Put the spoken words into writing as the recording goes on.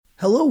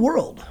Hello,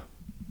 world.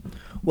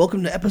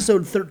 Welcome to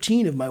episode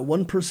 13 of my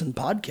one-person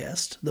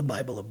podcast, The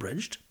Bible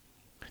Abridged.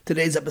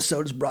 Today's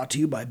episode is brought to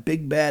you by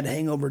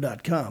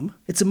BigBadHangover.com.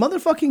 It's a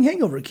motherfucking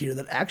hangover cure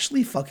that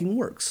actually fucking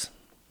works.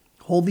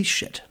 Holy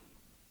shit.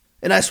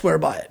 And I swear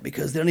by it,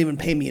 because they don't even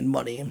pay me in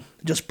money,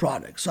 just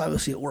products, so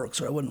obviously it works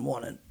or I wouldn't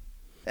want it.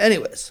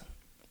 Anyways,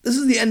 this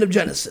is the end of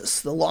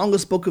Genesis, the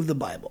longest book of the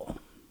Bible.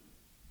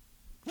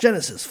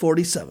 Genesis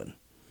 47.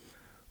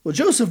 Well,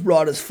 Joseph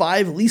brought his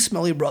 5 least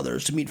smelly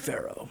brothers to meet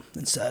Pharaoh,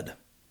 and said,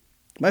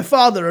 "My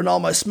father and all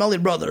my smelly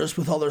brothers,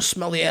 with all their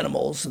smelly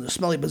animals and their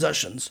smelly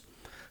possessions,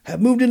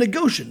 have moved into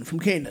Goshen from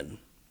Canaan."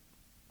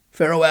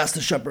 Pharaoh asked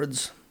the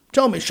shepherds,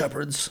 "Tell me,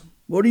 shepherds,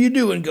 what do you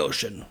do in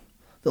Goshen,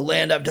 the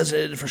land I've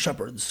designated for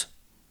shepherds?"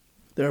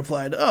 They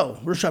replied, "Oh,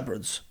 we're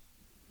shepherds."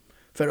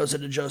 Pharaoh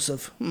said to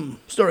Joseph,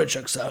 "Story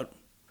checks out.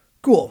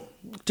 Cool.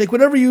 Take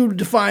whatever you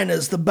define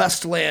as the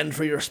best land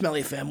for your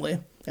smelly family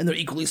and their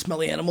equally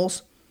smelly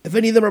animals. If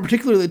any of them are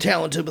particularly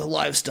talented with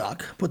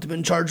livestock, put them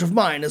in charge of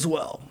mine as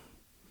well,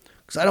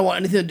 because I don't want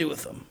anything to do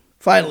with them."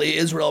 Finally,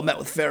 Israel met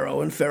with Pharaoh,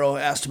 and Pharaoh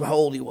asked him how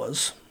old he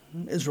was.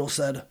 Israel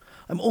said,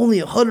 "I'm only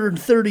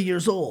 130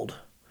 years old,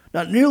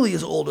 not nearly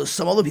as old as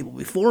some other people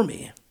before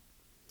me."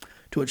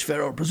 To which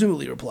Pharaoh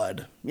presumably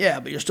replied, "Yeah,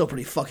 but you're still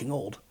pretty fucking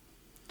old."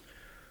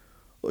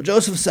 Well,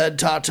 Joseph said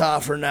ta-ta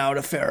for now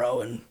to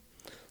Pharaoh and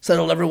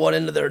settled everyone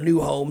into their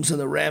new homes in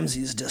the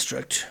Ramses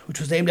District, which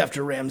was named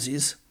after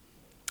Ramses,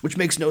 which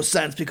makes no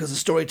sense because the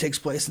story takes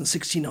place in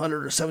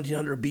 1600 or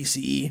 1700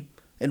 BCE,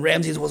 and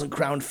Ramses wasn't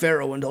crowned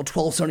pharaoh until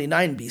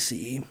 1279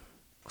 BCE,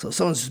 so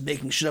someone's just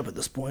making shit up at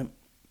this point.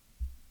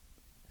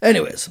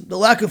 Anyways, the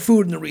lack of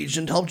food in the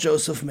region helped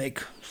Joseph make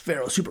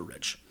Pharaoh super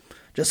rich,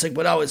 just like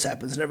what always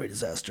happens in every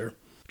disaster.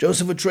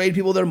 Joseph would trade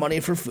people their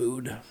money for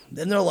food,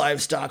 then their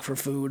livestock for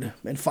food,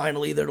 and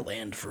finally their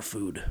land for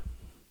food.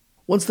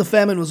 Once the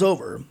famine was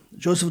over,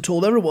 Joseph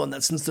told everyone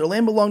that since their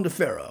land belonged to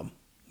Pharaoh,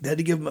 they had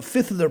to give him a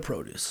fifth of their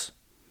produce.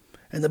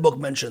 And the book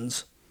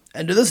mentions,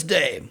 "And to this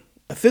day,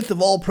 a fifth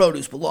of all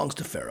produce belongs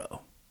to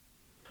Pharaoh."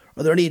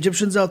 Are there any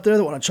Egyptians out there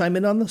that want to chime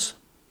in on this?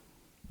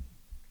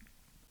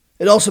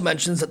 It also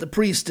mentions that the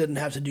priests didn't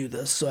have to do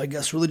this, so I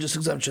guess religious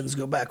exemptions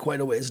go back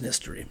quite a ways in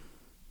history.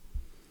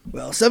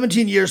 Well,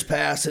 17 years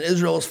passed, and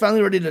Israel was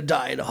finally ready to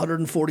die at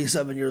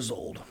 147 years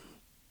old,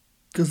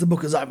 because the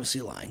book is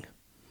obviously lying.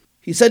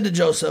 He said to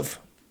Joseph,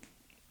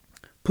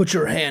 "Put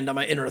your hand on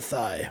my inner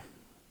thigh."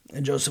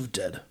 And Joseph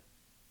did.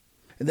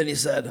 And then he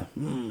said,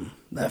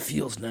 "That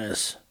feels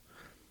nice."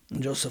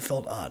 And Joseph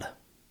felt odd.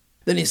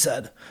 Then he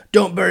said,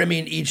 "Don't bury me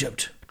in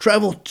Egypt.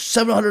 Travel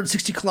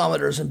 760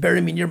 kilometers and bury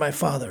me near my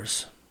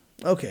father's."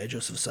 "Okay,"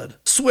 Joseph said.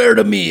 "Swear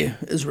to me,"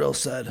 Israel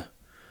said.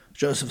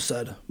 Joseph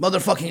said,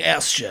 "Motherfucking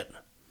ass shit."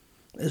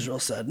 Israel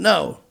said,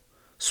 "No,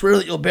 swear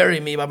that you'll bury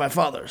me by my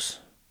father's."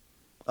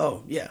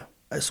 "Oh, yeah,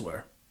 I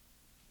swear."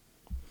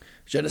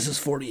 Genesis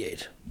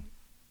 48.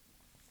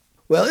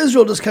 Well,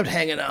 Israel just kept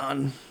hanging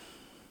on.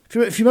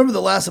 If you remember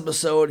the last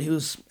episode, he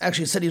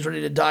said he was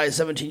ready to die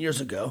 17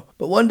 years ago.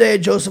 But one day,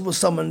 Joseph was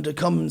summoned to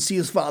come and see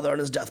his father on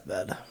his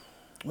deathbed.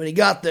 When he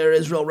got there,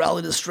 Israel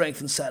rallied his strength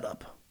and sat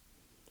up.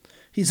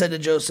 He said to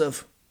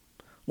Joseph,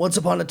 "Once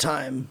upon a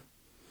time,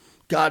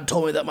 God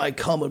told me that my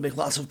come would make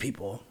lots of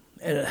people,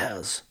 and it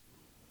has.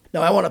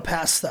 Now I want to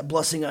pass that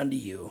blessing on to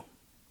you."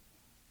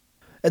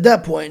 At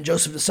that point,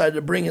 Joseph decided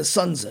to bring his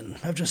sons in.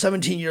 After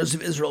 17 years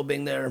of Israel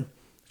being there,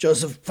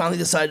 Joseph finally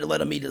decided to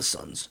let him meet his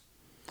sons.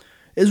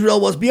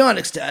 Israel was beyond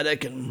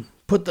ecstatic and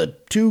put the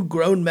 2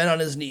 grown men on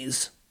his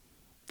knees.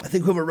 I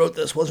think whoever wrote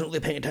this wasn't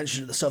really paying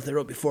attention to the stuff they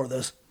wrote before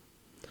this.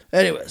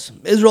 Anyways,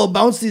 Israel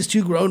bounced these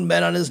 2 grown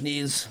men on his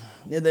knees,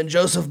 and then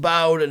Joseph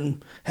bowed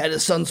and had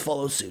his sons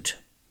follow suit.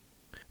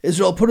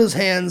 Israel put his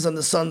hands on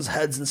the sons'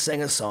 heads and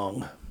sang a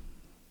song.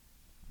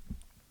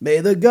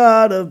 "May the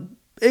God of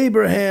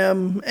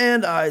Abraham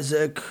and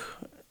Isaac,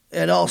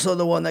 and also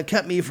the one that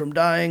kept me from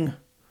dying,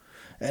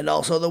 and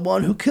also the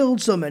one who killed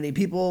so many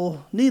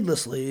people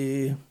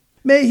needlessly,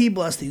 may he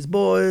bless these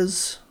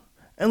boys,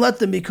 and let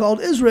them be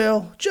called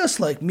Israel, just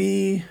like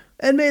me,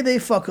 and may they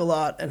fuck a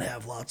lot and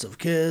have lots of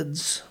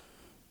kids."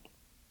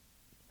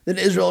 Then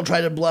Israel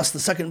tried to bless the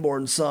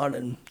second-born son,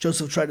 and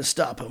Joseph tried to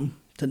stop him,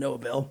 to no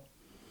avail.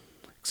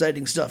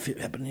 Exciting stuff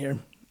happened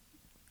here.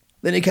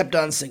 Then he kept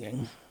on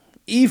singing.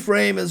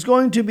 "Ephraim is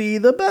going to be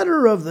the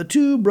better of the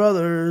 2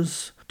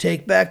 brothers.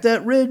 Take back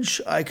that ridge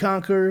I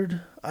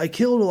conquered. I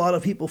killed a lot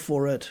of people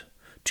for it.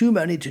 Too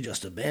many to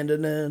just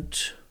abandon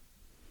it."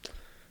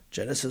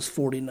 Genesis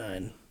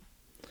 49.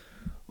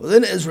 Well,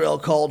 then Israel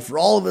called for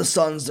all of his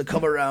sons to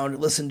come around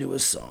and listen to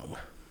his song.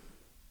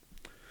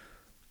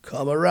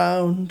 "Come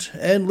around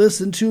and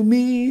listen to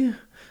me.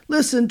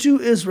 Listen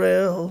to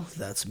Israel,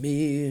 that's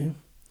me.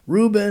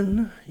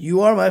 Reuben,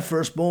 you are my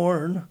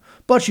firstborn,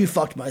 but you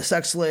fucked my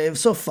sex slave,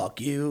 so fuck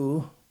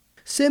you.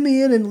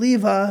 Simeon and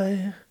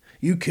Levi,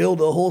 you killed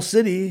a whole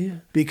city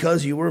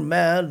because you were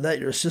mad that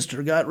your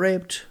sister got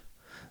raped.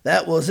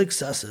 That was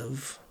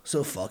excessive,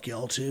 so fuck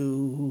y'all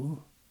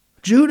too.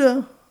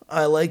 Judah,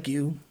 I like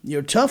you.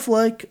 You're tough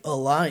like a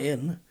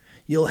lion.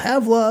 You'll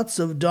have lots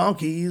of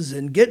donkeys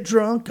and get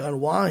drunk on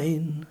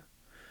wine,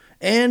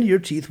 and your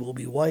teeth will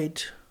be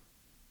white.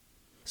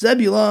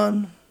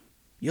 Zebulon,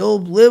 you'll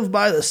live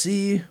by the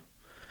sea,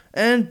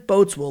 and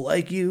boats will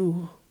like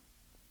you.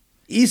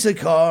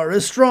 Issachar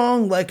is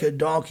strong like a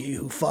donkey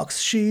who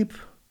fucks sheep.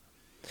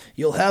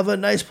 You'll have a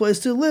nice place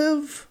to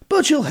live,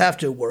 but you'll have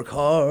to work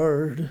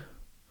hard.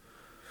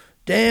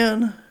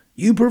 Dan,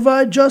 you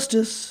provide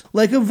justice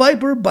like a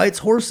viper bites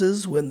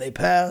horses when they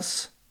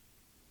pass.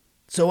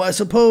 So I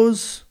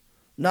suppose,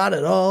 not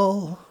at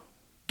all.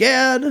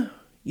 Gad,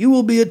 you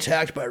will be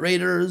attacked by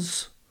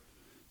raiders,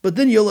 but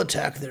then you'll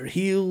attack their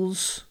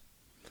heels.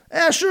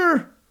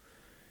 Asher,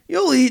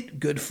 you'll eat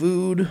good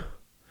food.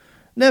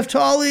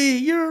 Naphtali,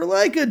 you're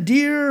like a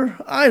deer.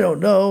 I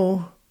don't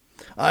know.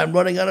 I'm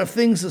running out of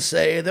things to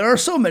say. There are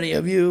so many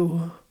of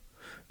you.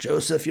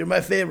 Joseph, you're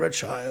my favorite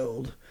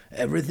child.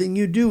 Everything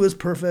you do is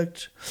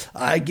perfect.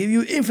 I give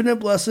you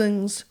infinite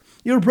blessings.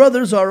 Your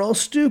brothers are all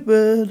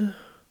stupid.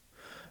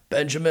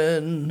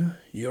 Benjamin,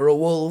 you're a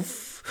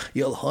wolf.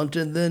 You'll hunt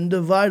and then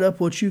divide up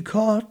what you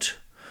caught,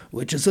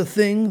 which is a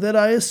thing that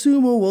I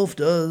assume a wolf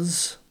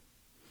does.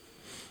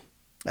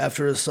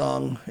 After his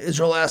song,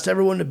 Israel asked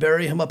everyone to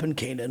bury him up in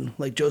Canaan,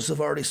 like Joseph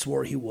already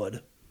swore he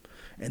would.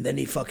 And then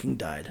he fucking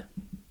died.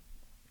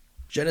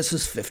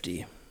 Genesis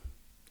 50.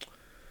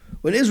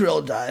 When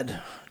Israel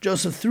died,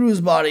 Joseph threw his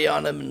body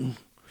on him and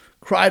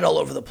cried all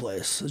over the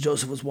place, as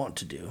Joseph was wont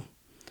to do.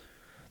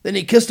 Then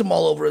he kissed him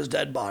all over his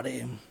dead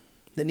body.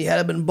 Then he had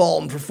him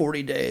embalmed for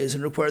 40 days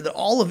and required that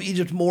all of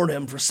Egypt mourn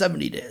him for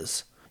 70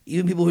 days,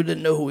 even people who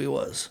didn't know who he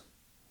was.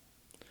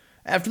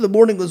 After the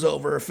mourning was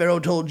over, Pharaoh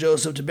told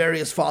Joseph to bury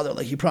his father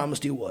like he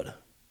promised he would.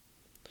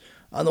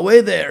 On the way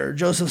there,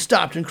 Joseph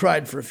stopped and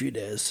cried for a few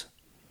days.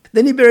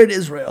 Then he buried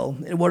Israel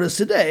in what is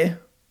today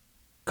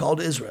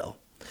called Israel,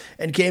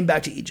 and came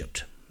back to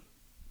Egypt.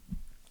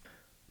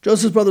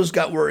 Joseph's brothers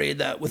got worried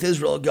that with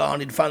Israel gone,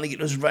 he'd finally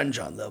get his revenge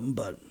on them,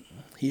 but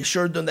he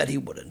assured them that he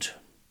wouldn't.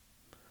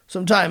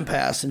 Some time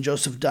passed, and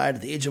Joseph died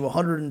at the age of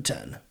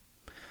 110,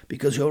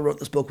 because whoever wrote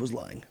this book was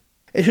lying.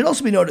 It should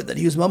also be noted that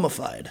he was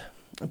mummified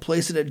and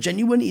placed in a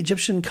genuine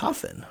Egyptian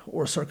coffin,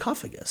 or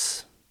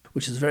sarcophagus,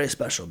 which is very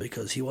special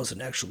because he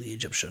wasn't actually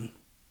Egyptian.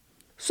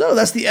 So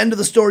that's the end of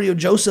the story of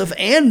Joseph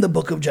and the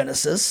book of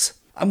Genesis.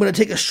 I'm going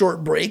to take a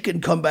short break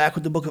and come back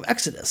with the book of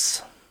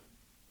Exodus.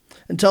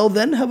 Until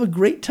then, have a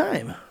great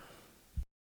time.